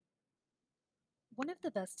One of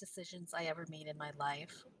the best decisions I ever made in my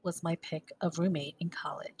life was my pick of roommate in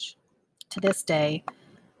college. To this day,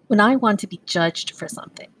 when I want to be judged for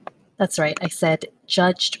something, that's right, I said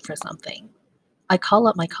judged for something, I call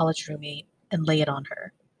up my college roommate and lay it on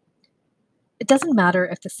her. It doesn't matter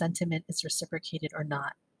if the sentiment is reciprocated or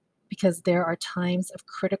not, because there are times of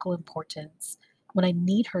critical importance when I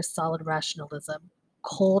need her solid rationalism,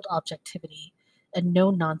 cold objectivity, and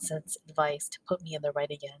no nonsense advice to put me in the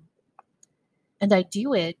right again. And I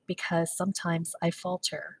do it because sometimes I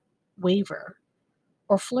falter, waver,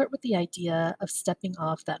 or flirt with the idea of stepping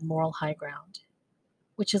off that moral high ground,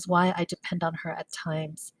 which is why I depend on her at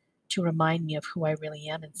times to remind me of who I really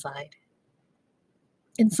am inside.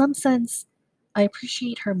 In some sense, I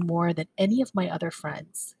appreciate her more than any of my other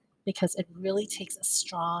friends because it really takes a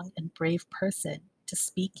strong and brave person to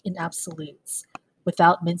speak in absolutes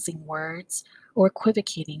without mincing words or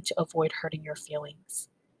equivocating to avoid hurting your feelings.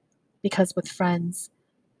 Because with friends,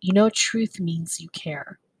 truth means you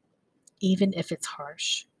care, even if it's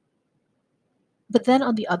harsh. But then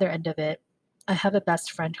on the other end of it, I have a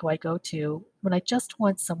best friend who I go to when I just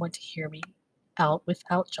want someone to hear me out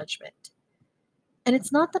without judgment. And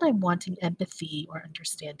it's not that I'm wanting empathy or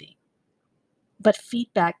understanding, but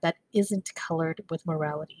feedback that isn't colored with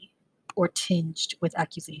morality or tinged with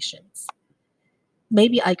accusations.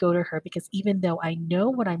 Maybe I go to her because even though I know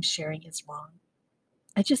what I'm sharing is wrong,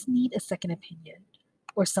 I just need a second opinion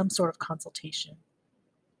or some sort of consultation,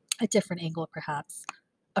 a different angle perhaps,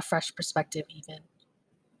 a fresh perspective even.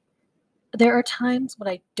 There are times when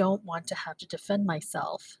I don't want to have to defend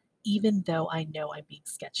myself, even though I know I'm being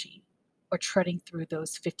sketchy or treading through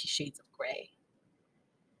those 50 shades of gray.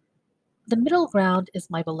 The middle ground is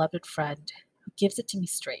my beloved friend who gives it to me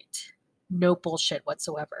straight, no bullshit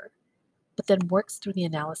whatsoever, but then works through the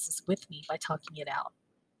analysis with me by talking it out.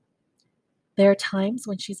 There are times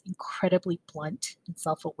when she's incredibly blunt and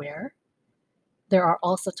self aware. There are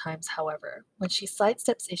also times, however, when she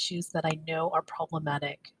sidesteps issues that I know are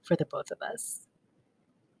problematic for the both of us.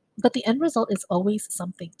 But the end result is always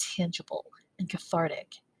something tangible and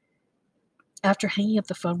cathartic. After hanging up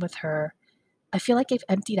the phone with her, I feel like I've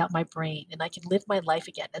emptied out my brain and I can live my life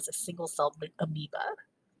again as a single celled amoeba.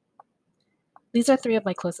 These are three of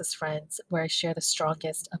my closest friends where I share the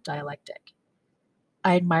strongest of dialectic.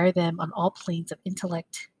 I admire them on all planes of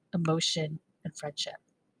intellect, emotion, and friendship.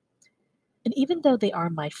 And even though they are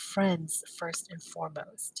my friends first and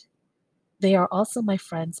foremost, they are also my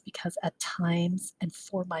friends because at times and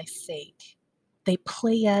for my sake, they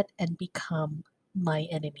play at and become my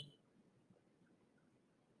enemy.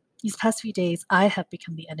 These past few days, I have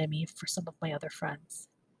become the enemy for some of my other friends.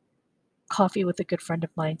 Coffee with a good friend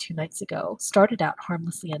of mine 2 nights ago started out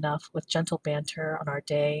harmlessly enough with gentle banter on our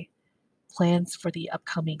day, plans for the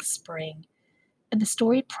upcoming spring, and the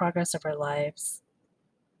storied progress of our lives.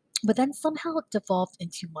 But then somehow it devolved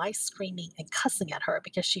into my screaming and cussing at her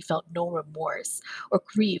because she felt no remorse or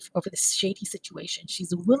grief over the shady situation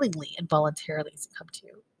she's willingly and voluntarily succumbed to.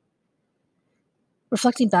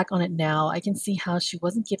 Reflecting back on it now, I can see how she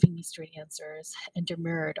wasn't giving me straight answers and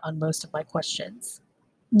demurred on most of my questions.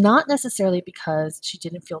 Not necessarily because she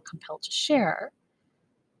didn't feel compelled to share,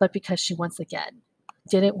 but because she once again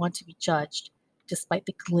didn't want to be judged despite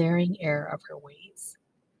the glaring error of her ways.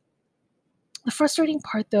 The frustrating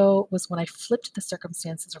part, though, was when I flipped the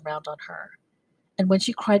circumstances around on her. And when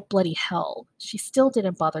she cried bloody hell, she still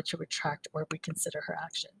didn't bother to retract or reconsider her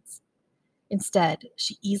actions. Instead,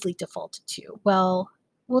 she easily defaulted to, well,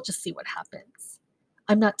 we'll just see what happens.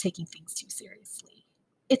 I'm not taking things too seriously.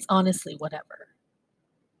 It's honestly whatever,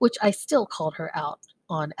 which I still called her out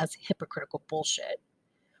on as hypocritical bullshit.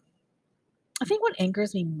 I think what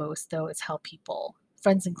angers me most, though, is how people,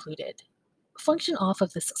 friends included, function off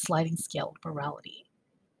of this sliding scale of morality.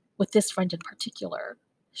 With this friend in particular,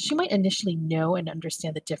 she might initially know and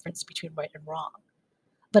understand the difference between right and wrong,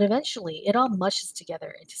 but eventually it all mushes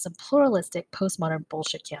together into some pluralistic postmodern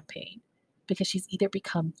bullshit campaign because she's either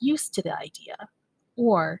become used to the idea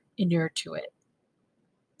or inured to it.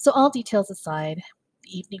 So, all details aside,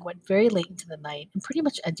 the evening went very late into the night and pretty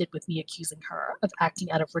much ended with me accusing her of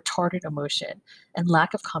acting out of retarded emotion and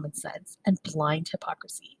lack of common sense and blind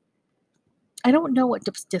hypocrisy. I don't know what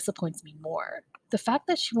disappoints me more, the fact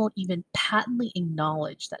that she won't even patently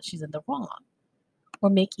acknowledge that she's in the wrong or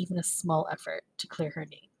make even a small effort to clear her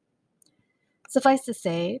name. Suffice to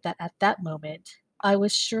say that at that moment, I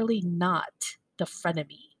was surely not the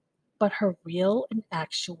frenemy, but her real and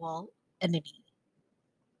actual enemy.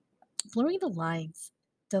 Blurring the lines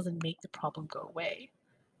doesn't make the problem go away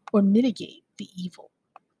or mitigate the evil.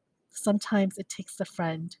 Sometimes it takes the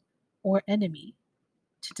friend or enemy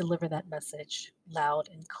to deliver that message loud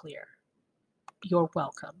and clear. You're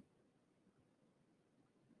welcome.